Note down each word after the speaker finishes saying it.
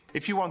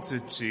If you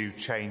wanted to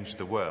change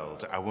the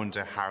world, I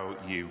wonder how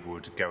you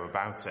would go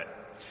about it.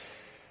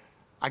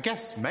 I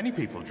guess many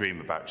people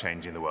dream about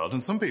changing the world,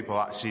 and some people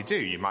actually do.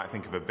 You might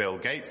think of a Bill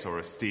Gates or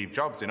a Steve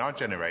Jobs in our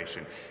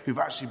generation who've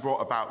actually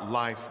brought about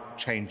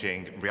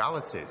life-changing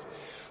realities.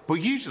 But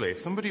usually, if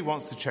somebody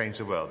wants to change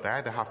the world, they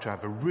either have to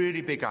have a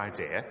really big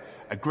idea,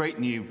 a great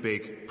new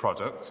big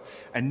product,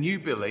 a new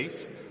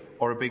belief,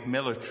 or a big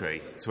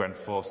military to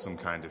enforce some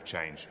kind of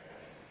change.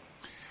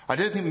 I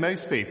don't think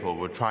most people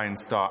would try and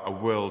start a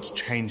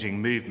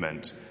world-changing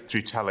movement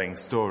through telling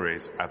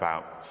stories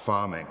about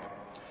farming.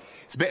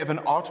 It's a bit of an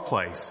odd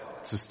place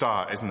to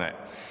start, isn't it?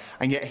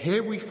 And yet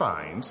here we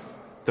find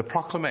the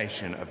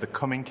proclamation of the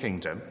coming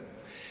kingdom,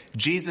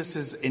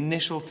 Jesus'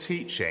 initial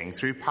teaching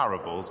through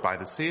parables by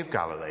the Sea of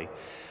Galilee,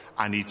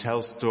 and he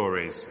tells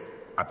stories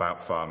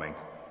about farming.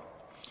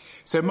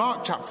 So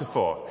Mark chapter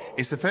 4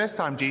 is the first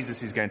time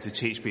Jesus is going to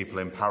teach people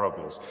in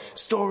parables,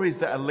 stories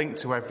that are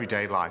linked to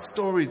everyday life,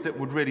 stories that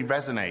would really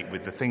resonate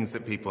with the things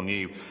that people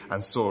knew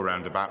and saw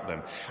around about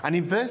them. And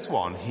in verse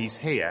 1, he's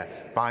here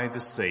by the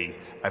Sea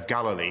of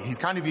Galilee. He's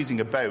kind of using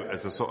a boat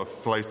as a sort of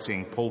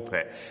floating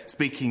pulpit,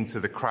 speaking to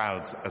the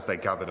crowds as they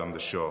gathered on the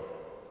shore.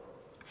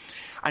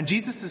 And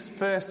Jesus'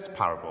 first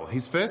parable,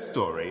 his first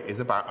story, is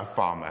about a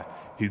farmer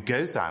who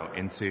goes out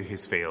into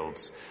his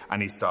fields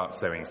and he starts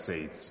sowing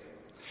seeds.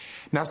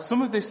 Now,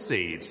 some of this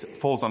seed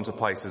falls onto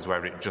places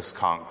where it just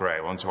can't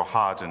grow, onto a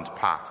hardened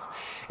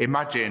path.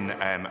 Imagine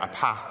a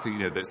path,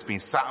 that's been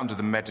sat under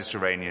the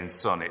Mediterranean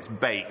sun. It's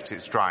baked,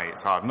 it's dry,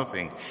 it's hard.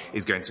 Nothing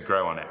is going to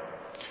grow on it.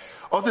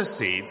 Other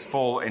seeds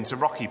fall into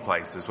rocky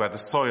places where the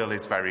soil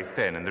is very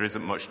thin and there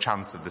isn't much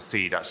chance of the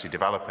seed actually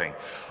developing.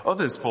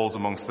 Others falls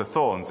amongst the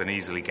thorns and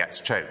easily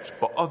gets choked.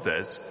 But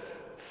others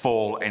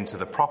fall into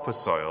the proper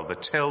soil, the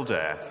tilled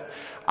earth,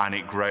 and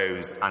it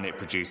grows and it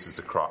produces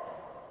a crop.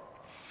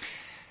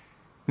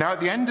 Now,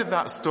 at the end of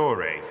that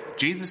story,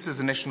 Jesus'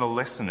 initial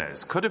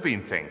listeners could have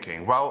been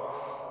thinking, well,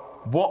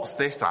 what's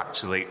this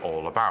actually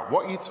all about?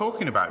 What are you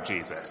talking about,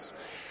 Jesus?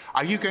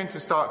 Are you going to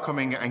start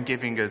coming and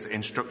giving us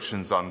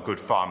instructions on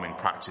good farming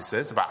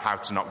practices, about how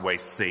to not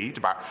waste seed,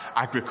 about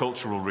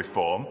agricultural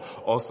reform,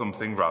 or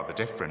something rather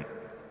different?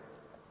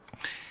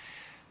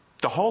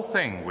 The whole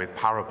thing with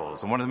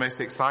parables, and one of the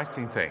most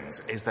exciting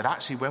things, is that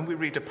actually when we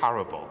read a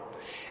parable,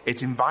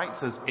 it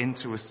invites us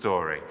into a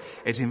story.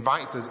 It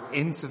invites us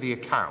into the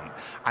account.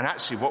 And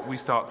actually what we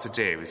start to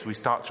do is we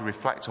start to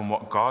reflect on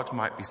what God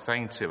might be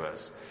saying to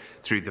us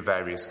through the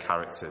various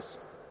characters.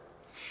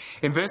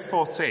 In verse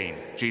 14,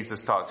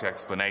 Jesus starts the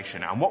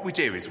explanation. And what we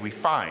do is we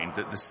find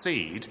that the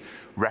seed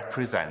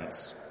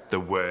represents the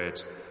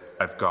word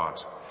of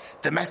God,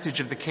 the message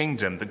of the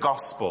kingdom, the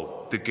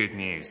gospel, the good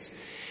news.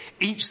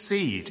 Each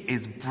seed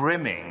is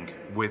brimming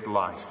with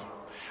life,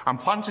 and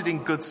planted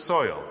in good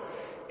soil,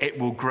 it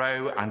will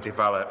grow and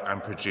develop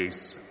and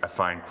produce a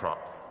fine crop.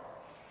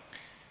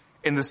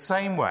 In the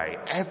same way,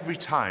 every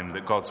time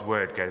that God's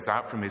word goes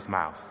out from his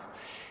mouth,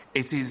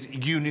 it is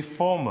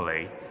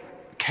uniformly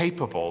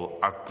capable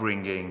of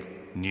bringing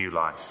new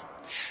life.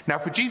 Now,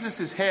 for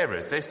Jesus'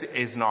 hearers, this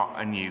is not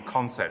a new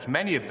concept.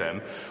 Many of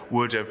them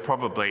would have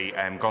probably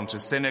gone to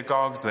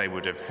synagogues. They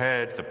would have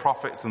heard the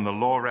prophets and the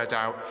law read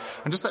out.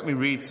 And just let me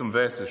read some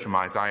verses from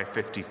Isaiah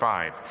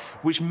 55,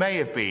 which may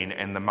have been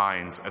in the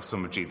minds of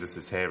some of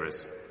Jesus'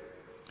 hearers.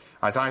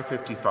 Isaiah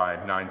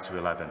 55, 9 to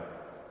 11.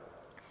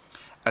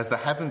 As the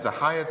heavens are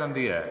higher than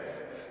the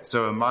earth,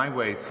 so are my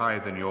ways higher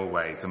than your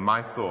ways, and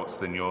my thoughts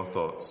than your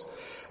thoughts.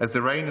 As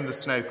the rain and the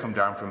snow come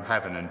down from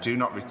heaven and do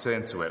not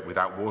return to it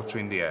without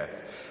watering the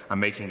earth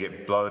and making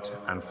it bud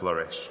and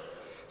flourish,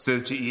 so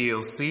that it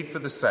yields seed for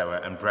the sower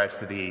and bread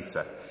for the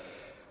eater,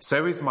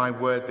 so is my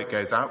word that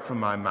goes out from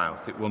my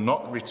mouth. It will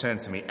not return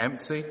to me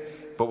empty,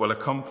 but will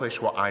accomplish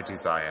what I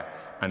desire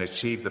and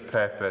achieve the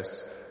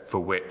purpose for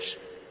which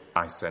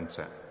I sent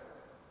it.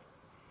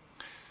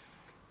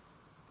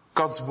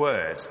 God's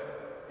word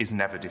is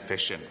never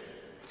deficient.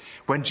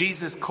 When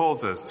Jesus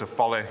calls us to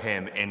follow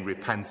him in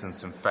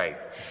repentance and faith,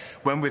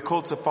 when we're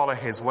called to follow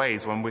his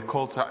ways, when we're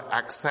called to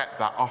accept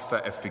that offer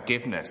of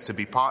forgiveness, to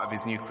be part of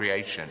his new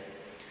creation,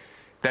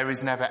 there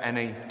is never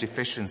any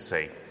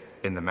deficiency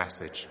in the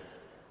message.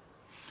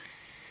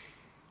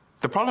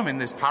 The problem in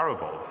this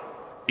parable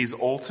is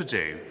all to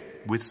do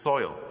with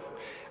soil.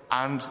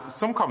 And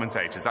some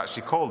commentators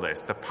actually call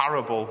this the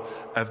parable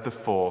of the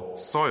four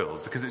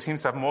soils, because it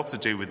seems to have more to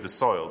do with the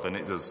soil than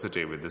it does to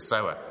do with the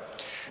sower.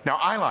 Now,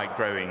 I like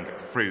growing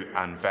fruit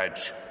and veg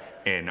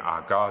in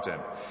our garden,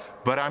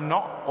 but I'm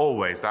not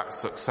always that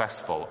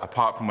successful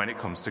apart from when it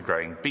comes to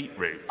growing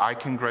beetroot. I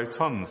can grow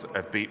tons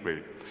of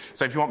beetroot.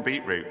 So if you want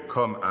beetroot,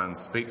 come and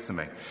speak to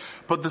me.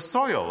 But the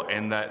soil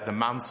in the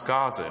man's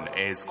garden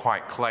is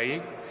quite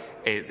clayey.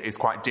 It's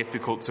quite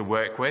difficult to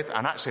work with.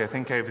 And actually, I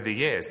think over the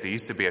years, there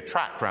used to be a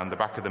track around the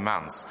back of the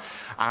manse.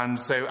 And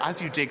so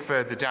as you dig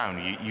further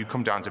down, you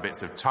come down to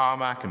bits of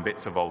tarmac and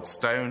bits of old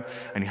stone,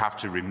 and you have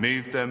to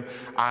remove them.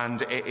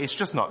 And it's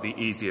just not the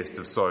easiest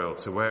of soil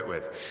to work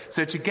with.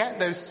 So to get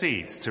those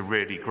seeds to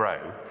really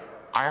grow,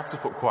 I have to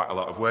put quite a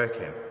lot of work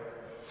in.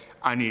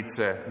 I need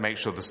to make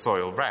sure the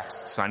soil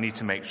rests. I need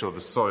to make sure the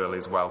soil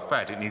is well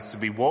fed. It needs to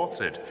be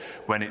watered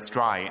when it's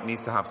dry. It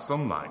needs to have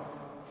sunlight.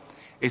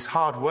 It's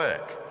hard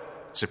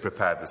work to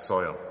prepare the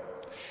soil.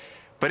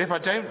 But if I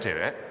don't do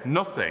it,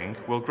 nothing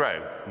will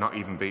grow, not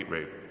even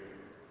beetroot.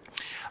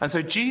 And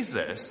so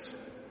Jesus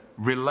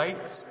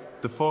relates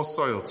the 4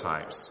 soil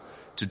types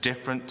to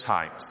different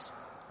types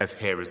of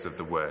hearers of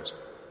the word.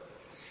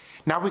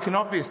 Now, we can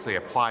obviously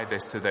apply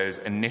this to those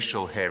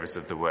initial hearers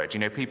of the word,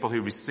 people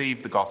who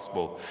receive the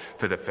gospel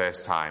for the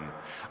first time.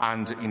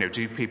 And,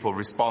 do people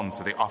respond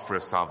to the offer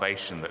of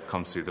salvation that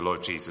comes through the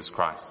Lord Jesus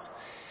Christ?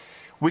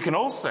 We can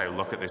also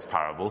look at this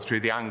parable through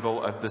the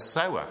angle of the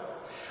sower.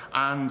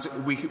 And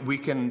we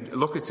can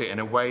look at it in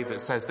a way that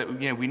says that,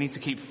 we need to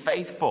keep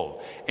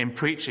faithful in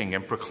preaching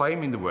and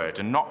proclaiming the word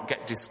and not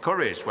get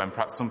discouraged when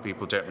perhaps some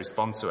people don't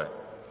respond to it.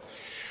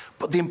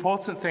 But the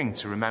important thing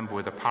to remember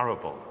with a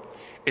parable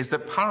is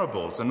that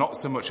parables are not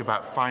so much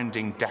about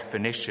finding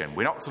definition.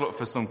 We're not to look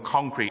for some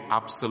concrete,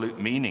 absolute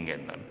meaning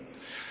in them.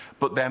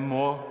 But they're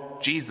more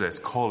Jesus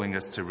calling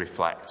us to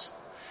reflect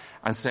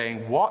and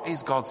saying, what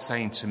is God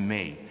saying to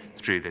me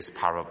through this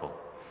parable?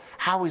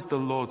 How is the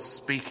Lord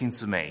speaking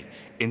to me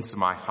into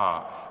my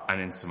heart and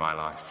into my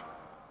life?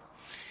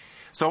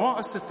 So I want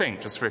us to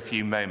think just for a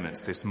few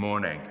moments this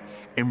morning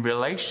in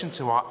relation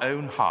to our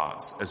own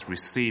hearts as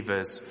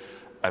receivers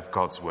of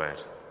God's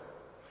word.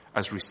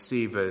 As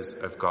receivers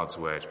of God's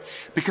word.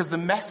 Because the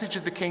message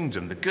of the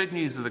kingdom, the good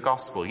news of the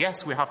gospel,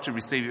 yes, we have to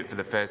receive it for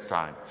the first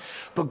time,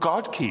 but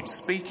God keeps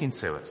speaking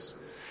to us.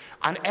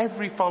 And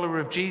every follower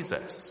of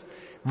Jesus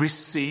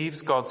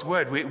receives God's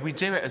word. We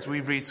do it as we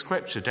read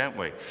scripture, don't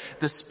we?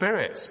 The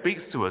Spirit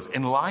speaks to us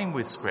in line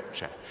with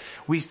scripture.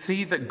 We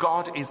see that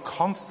God is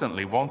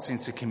constantly wanting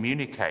to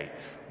communicate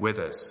with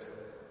us.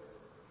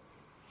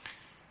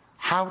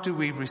 How do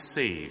we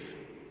receive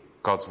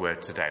God's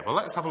word today? Well,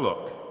 let's have a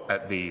look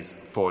at these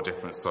 4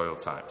 different soil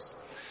types.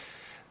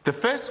 The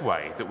first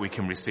way that we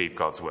can receive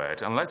God's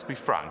word, and let's be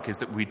frank, is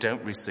that we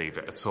don't receive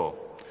it at all.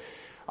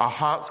 Our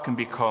hearts can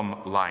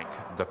become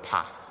like the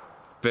path.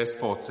 Verse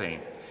 14.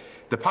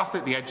 The path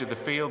at the edge of the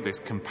field, this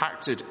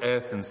compacted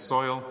earth and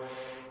soil.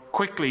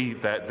 Quickly,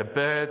 the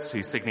birds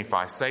who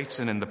signify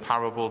Satan in the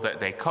parable, that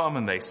they come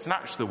and they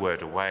snatch the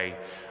word away,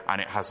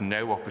 and it has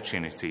no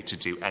opportunity to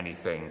do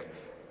anything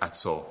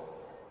at all.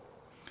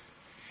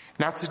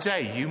 Now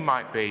today, you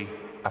might be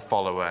a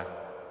follower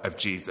of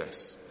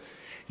Jesus.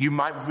 You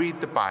might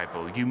read the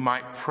Bible, you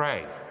might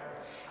pray,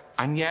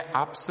 and yet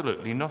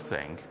absolutely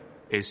nothing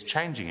is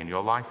changing in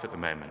your life at the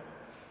moment.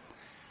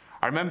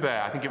 I remember,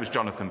 I think it was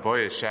Jonathan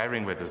Boyer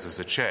sharing with us as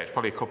a church,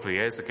 probably a couple of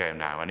years ago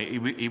now, and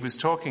he was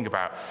talking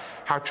about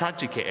how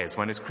tragic it is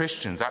when as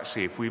Christians,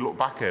 actually, if we look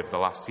back over the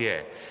last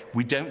year,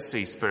 we don't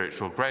see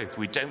spiritual growth,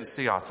 we don't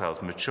see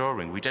ourselves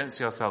maturing, we don't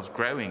see ourselves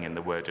growing in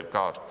the Word of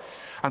God.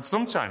 And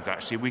sometimes,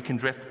 actually, we can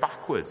drift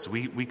backwards.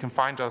 We can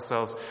find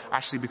ourselves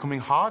actually becoming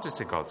harder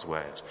to God's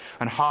Word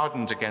and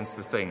hardened against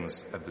the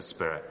things of the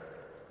Spirit.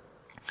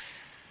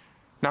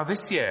 Now,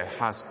 this year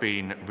has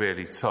been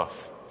really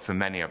tough for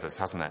many of us,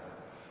 hasn't it?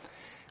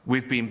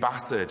 We've been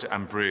battered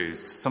and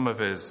bruised, some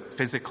of us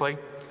physically,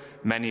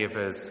 many of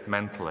us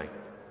mentally.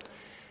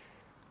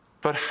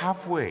 But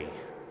have we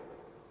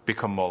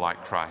become more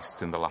like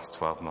Christ in the last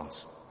 12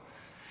 months?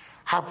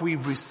 Have we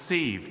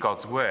received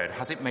God's word?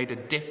 Has it made a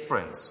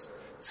difference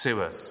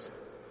to us?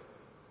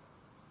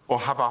 Or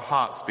have our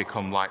hearts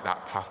become like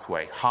that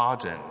pathway,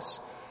 hardened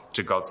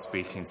to God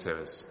speaking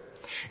to us?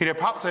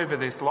 Perhaps over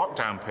this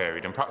lockdown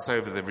period and perhaps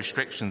over the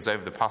restrictions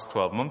over the past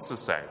 12 months or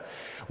so,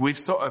 we've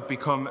sort of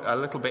become a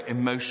little bit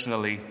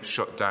emotionally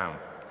shut down.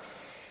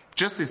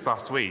 Just this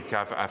last week,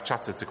 I've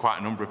chatted to quite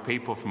a number of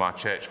people from our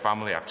church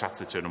family. I've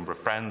chatted to a number of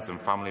friends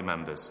and family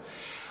members.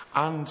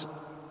 And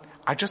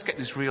I just get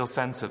this real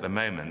sense at the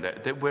moment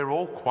that we're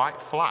all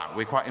quite flat.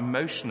 We're quite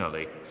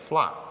emotionally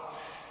flat.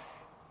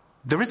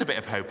 There is a bit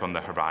of hope on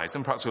the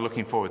horizon. Perhaps we're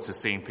looking forward to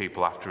seeing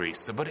people after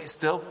Easter, but it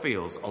still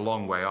feels a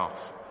long way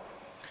off.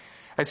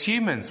 As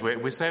humans,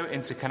 we're so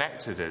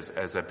interconnected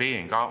as a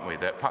being, aren't we,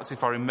 that perhaps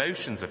if our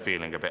emotions are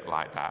feeling a bit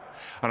like that,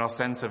 and our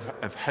sense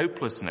of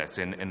hopelessness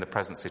in the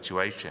present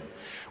situation,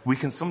 we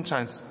can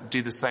sometimes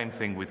do the same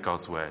thing with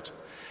God's word.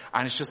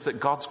 And it's just that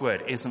God's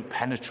word isn't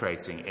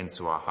penetrating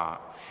into our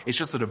heart. It's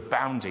just sort of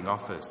bounding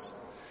off us.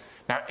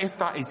 Now, if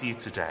that is you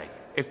today,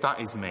 if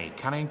that is me,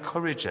 can I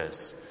encourage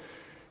us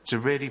to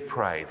really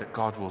pray that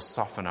God will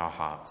soften our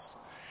hearts,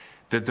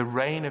 that the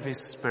rain of his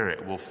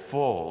Spirit will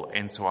fall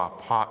into our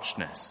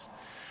parchedness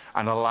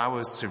and allow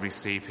us to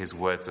receive his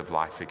words of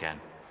life again,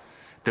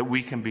 that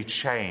we can be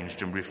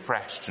changed and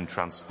refreshed and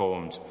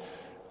transformed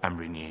and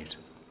renewed.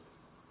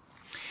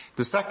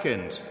 The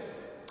second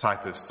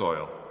type of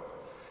soil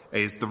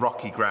is the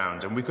rocky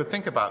ground, and we could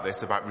think about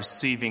this, about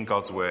receiving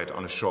God's word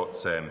on a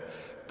short-term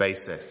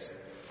basis.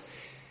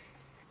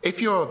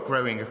 If you're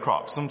growing a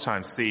crop,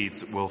 sometimes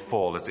seeds will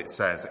fall, as it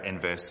says in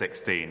verse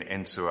 16,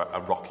 into a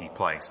rocky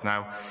place.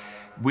 Now,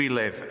 we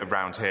live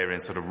around here in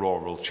sort of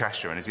rural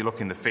Cheshire, and as you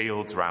look in the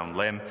fields around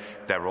Lymm,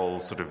 they're all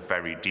sort of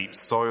very deep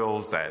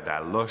soils,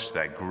 they're lush,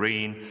 they're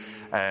green.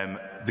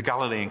 The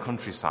Galilean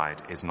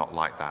countryside is not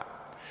like that.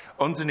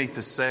 Underneath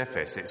the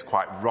surface, it's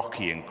quite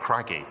rocky and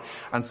craggy.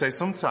 And so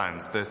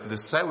sometimes the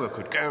sower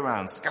could go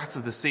around, scatter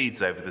the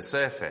seeds over the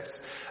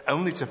surface,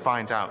 only to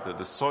find out that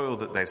the soil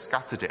that they've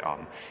scattered it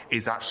on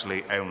is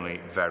actually only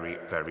very,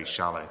 very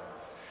shallow.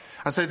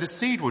 And so the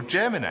seed would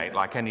germinate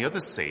like any other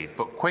seed,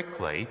 but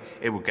quickly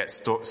it would get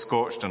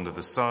scorched under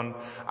the sun,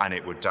 and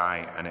it would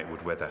die and it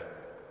would wither.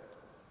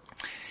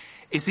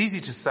 It's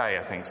easy to say,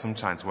 I think,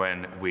 sometimes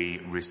when we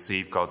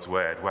receive God's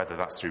word, whether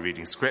that's through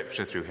reading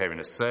scripture, through hearing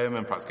a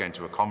sermon, perhaps going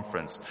to a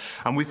conference,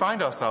 and we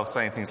find ourselves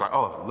saying things like,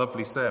 oh,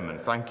 lovely sermon,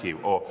 thank you,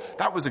 or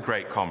that was a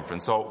great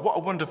conference, or what a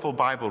wonderful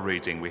Bible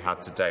reading we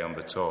had today on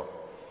the tour.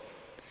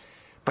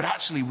 But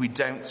actually we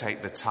don't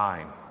take the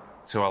time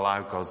to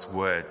allow God's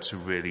word to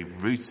really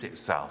root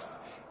itself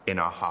in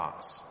our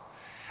hearts.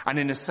 And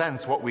in a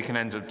sense, what we can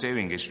end up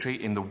doing is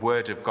treating the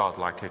word of God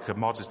like a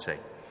commodity.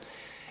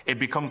 It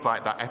becomes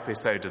like that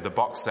episode of the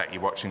box set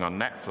you're watching on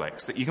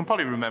Netflix that you can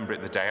probably remember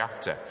it the day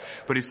after.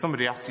 But if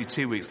somebody asked you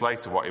 2 weeks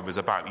later what it was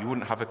about, you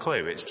wouldn't have a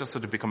clue. It's just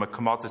sort of become a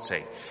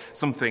commodity,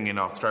 something in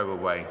our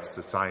throwaway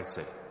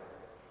society.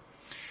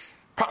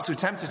 Perhaps we're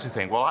tempted to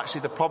think, well,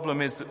 actually the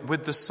problem is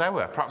with the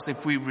sower. Perhaps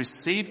if we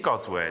receive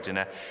God's word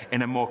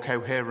in a more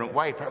coherent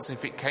way, perhaps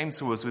if it came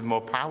to us with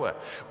more power,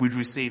 we'd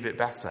receive it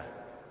better.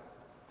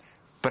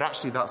 But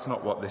actually that's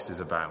not what this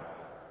is about.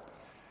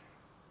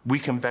 We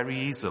can very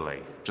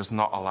easily just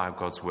not allow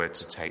God's word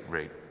to take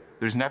root.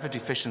 There's never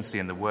deficiency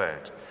in the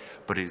word,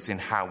 but it's in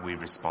how we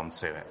respond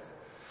to it.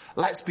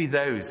 Let's be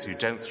those who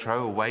don't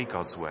throw away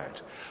God's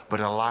word, but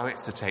allow it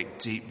to take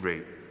deep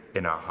root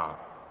in our heart.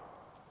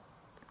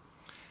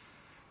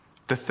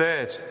 The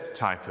third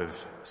type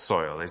of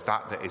soil is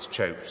that is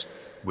choked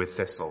with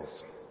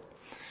thistles.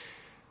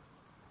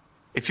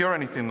 If you're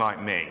anything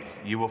like me,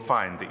 you will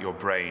find that your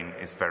brain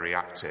is very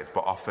active,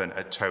 but often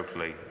at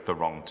totally the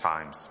wrong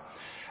times.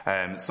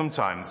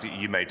 Sometimes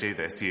you may do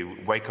this. You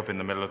wake up in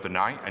the middle of the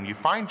night and you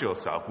find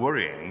yourself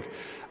worrying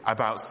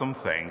about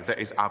something that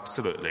is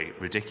absolutely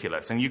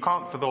ridiculous. And you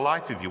can't for the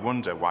life of you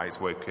wonder why it's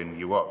woken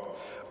you up.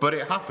 But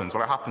it happens.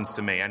 Well, it happens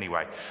to me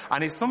anyway.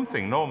 And it's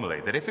something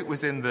normally that if it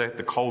was in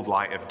the cold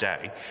light of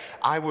day,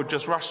 I would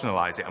just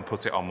rationalize it and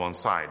put it on one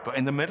side. But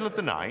in the middle of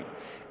the night,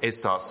 it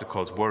starts to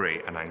cause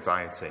worry and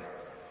anxiety.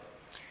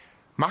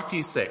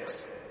 Matthew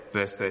 6,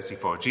 verse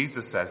 34,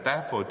 Jesus says,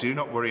 "Therefore do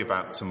not worry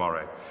about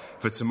tomorrow,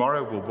 for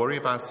tomorrow will worry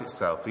about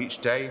itself. Each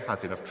day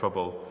has enough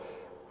trouble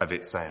of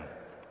its own."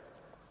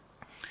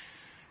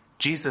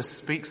 Jesus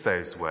speaks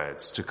those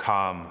words to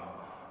calm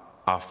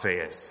our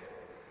fears,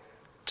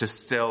 to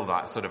still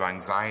that sort of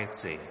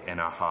anxiety in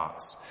our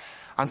hearts.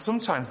 And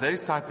sometimes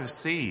those type of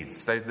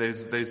seeds,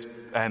 those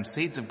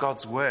seeds of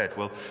God's word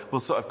will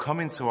sort of come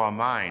into our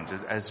mind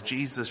as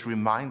Jesus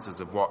reminds us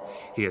of what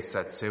he has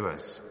said to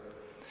us.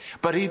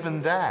 But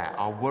even there,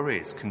 our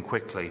worries can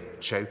quickly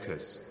choke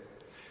us.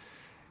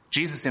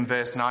 Jesus in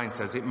verse 9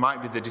 says it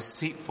might be the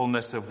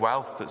deceitfulness of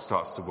wealth that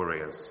starts to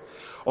worry us,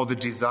 or the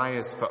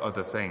desires for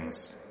other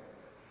things.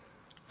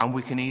 And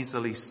we can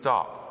easily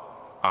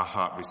stop our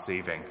heart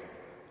receiving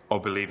or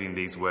believing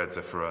these words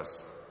are for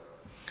us.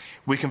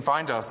 We can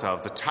find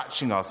ourselves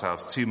attaching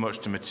ourselves too much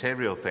to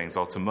material things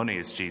or to money,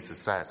 as Jesus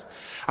says.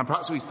 And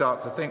perhaps we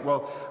start to think,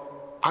 well,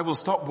 I will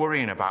stop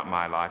worrying about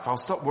my life. I'll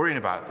stop worrying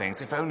about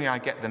things if only I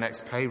get the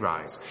next pay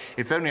rise,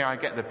 if only I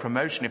get the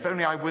promotion, if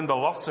only I win the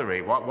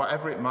lottery,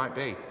 whatever it might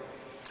be.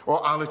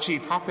 Or I'll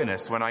achieve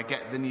happiness when I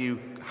get the new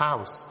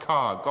house,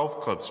 car,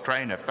 golf clubs,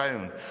 trainer,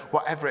 phone,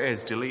 whatever it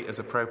is, delete as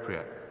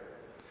appropriate.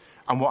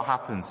 And what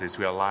happens is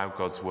we allow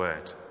God's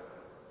word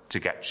to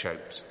get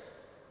choked.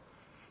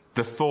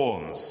 The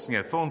thorns,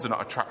 thorns are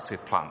not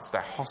attractive plants,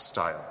 they're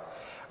hostile.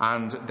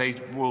 And they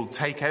will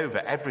take over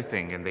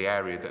everything in the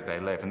area that they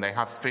live, and they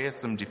have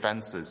fearsome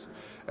defenses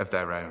of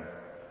their own.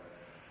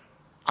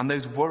 And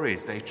those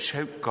worries, they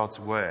choke God's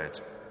word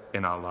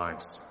in our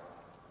lives.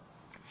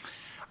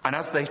 And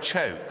as they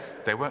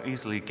choke, they won't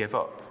easily give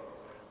up.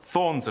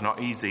 Thorns are not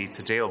easy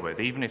to deal with.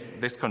 Even if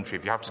this country,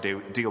 if you have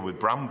to deal with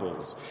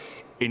brambles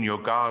in your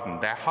garden,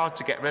 they're hard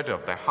to get rid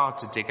of, they're hard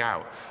to dig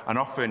out, and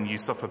often you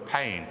suffer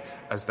pain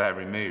as they're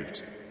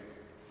removed.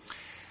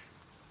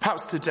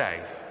 Perhaps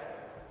today,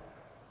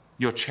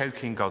 you're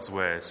choking God's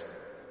word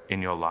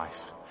in your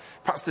life.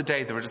 Perhaps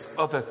today there are just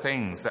other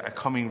things that are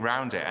coming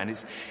round it, and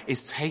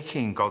it's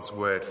taking God's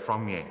word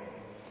from you.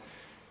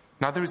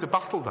 Now there is a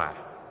battle there.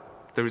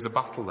 There is a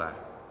battle there.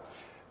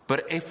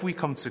 But if we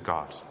come to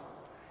God,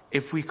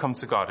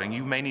 and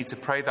you may need to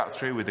pray that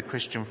through with a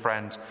Christian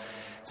friend,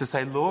 to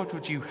say, Lord,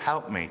 would you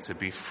help me to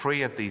be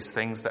free of these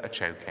things that are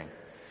choking?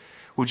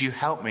 Would you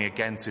help me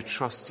again to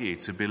trust you,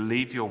 to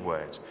believe your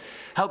word?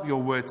 Help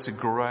your word to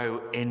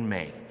grow in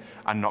me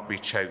and not be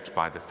choked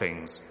by the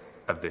things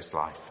of this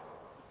life.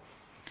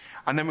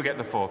 And then we get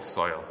the fourth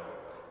soil,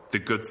 the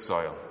good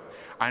soil.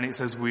 And it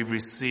says we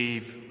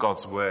receive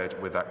God's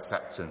word with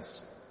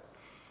acceptance.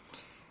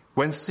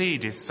 When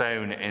seed is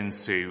sown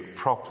into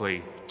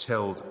properly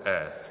tilled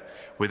earth,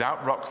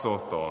 without rocks or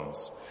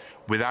thorns,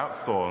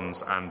 without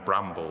thorns and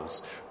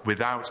brambles,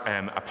 without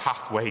a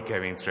pathway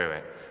going through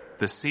it,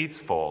 the seeds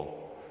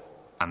fall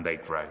and they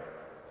grow.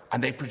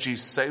 And they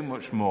produce so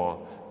much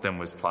more than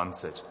was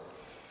planted.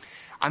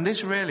 And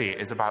this really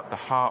is about the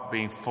heart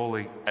being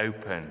fully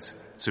opened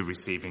to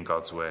receiving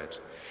God's word,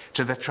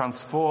 to the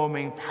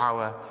transforming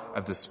power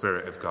of the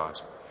Spirit of God.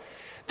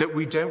 That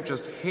we don't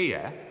just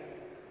hear,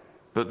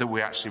 but that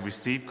we actually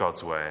receive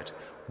God's word,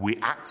 we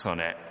act on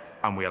it,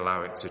 and we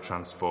allow it to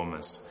transform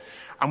us.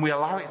 And we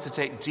allow it to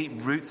take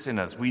deep roots in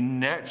us. We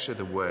nurture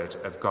the word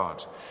of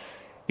God.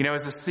 You know,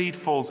 as a seed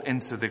falls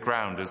into the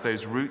ground, as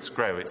those roots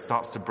grow, it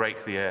starts to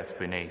break the earth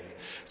beneath.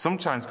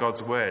 Sometimes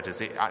God's word,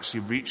 as it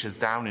actually reaches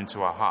down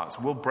into our hearts,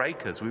 will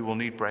break us. We will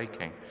need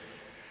breaking.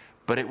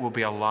 But it will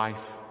be a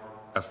life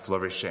of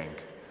flourishing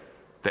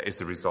that is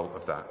the result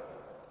of that.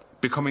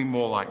 Becoming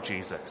more like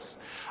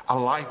Jesus. A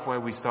life where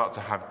we start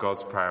to have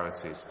God's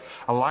priorities.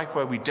 A life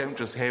where we don't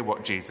just hear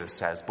what Jesus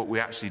says, but we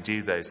actually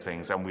do those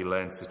things and we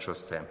learn to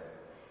trust him.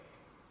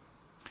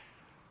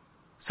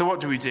 So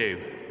what do we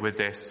do with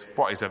this,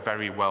 what is a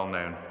very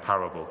well-known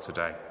parable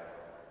today?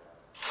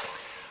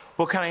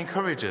 Well, can I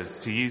encourage us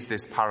to use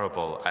this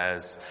parable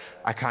as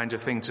a kind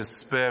of thing to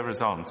spur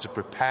us on to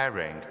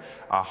preparing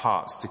our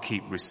hearts to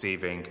keep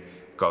receiving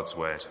God's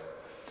word?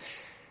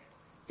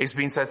 It's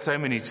been said so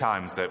many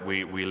times that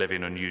we live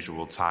in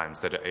unusual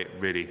times that it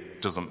really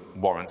doesn't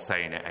warrant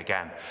saying it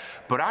again.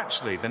 But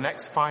actually, the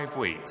next 5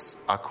 weeks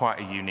are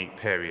quite a unique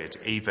period,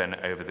 even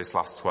over this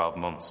last 12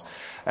 months,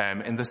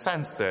 in the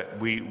sense that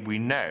we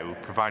know,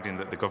 providing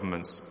that the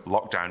government's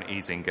lockdown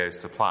easing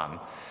goes to plan,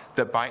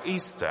 that by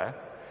Easter,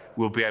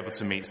 we'll be able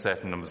to meet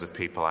certain numbers of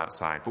people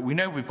outside. But we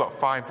know we've got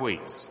 5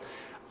 weeks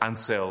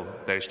until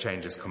those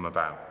changes come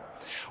about.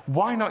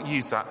 Why not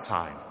use that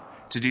time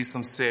to do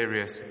some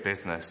serious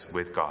business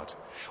with God?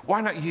 Why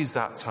not use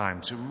that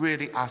time to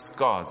really ask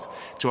God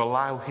to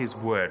allow his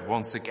word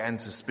once again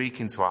to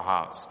speak into our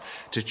hearts,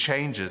 to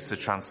change us, to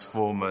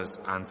transform us,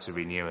 and to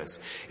renew us?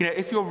 You know,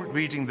 if you're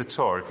reading the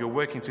Torah, if you're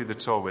working through the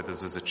Torah with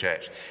us as a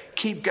church,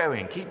 keep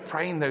going, keep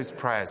praying those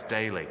prayers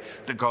daily,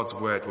 that God's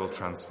word will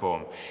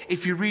transform.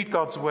 If you read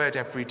God's word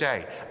every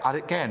day, and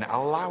again,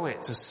 allow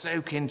it to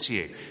soak into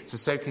you, to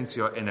soak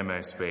into your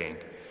innermost being.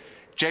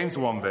 James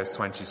 1 verse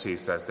 22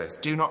 says this: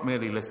 "Do not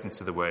merely listen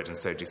to the word and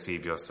so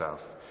deceive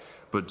yourself,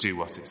 but do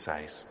what it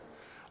says."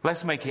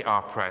 Let's make it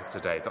our prayer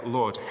today that,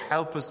 Lord,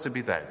 help us to be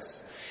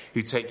those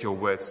who take your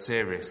word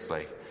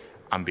seriously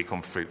and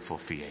become fruitful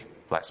for you.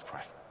 Let's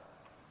pray.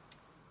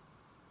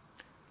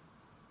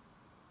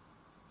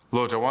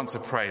 Lord, I want to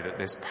pray that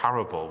this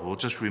parable will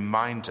just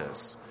remind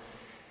us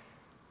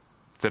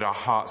that our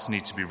hearts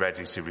need to be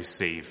ready to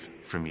receive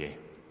from you.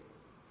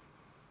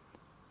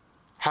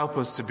 Help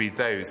us to be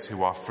those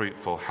who are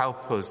fruitful.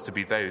 Help us to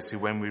be those who,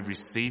 when we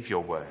receive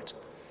your word,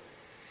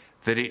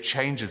 that it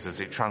changes us,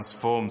 it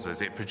transforms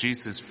us, it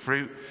produces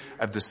fruit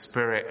of the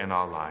Spirit in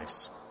our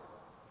lives.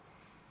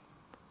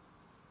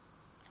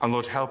 And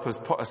Lord, help us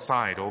put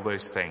aside all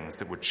those things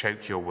that would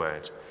choke your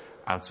word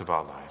out of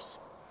our lives.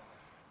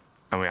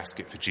 And we ask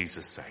it for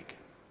Jesus' sake.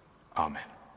 Amen.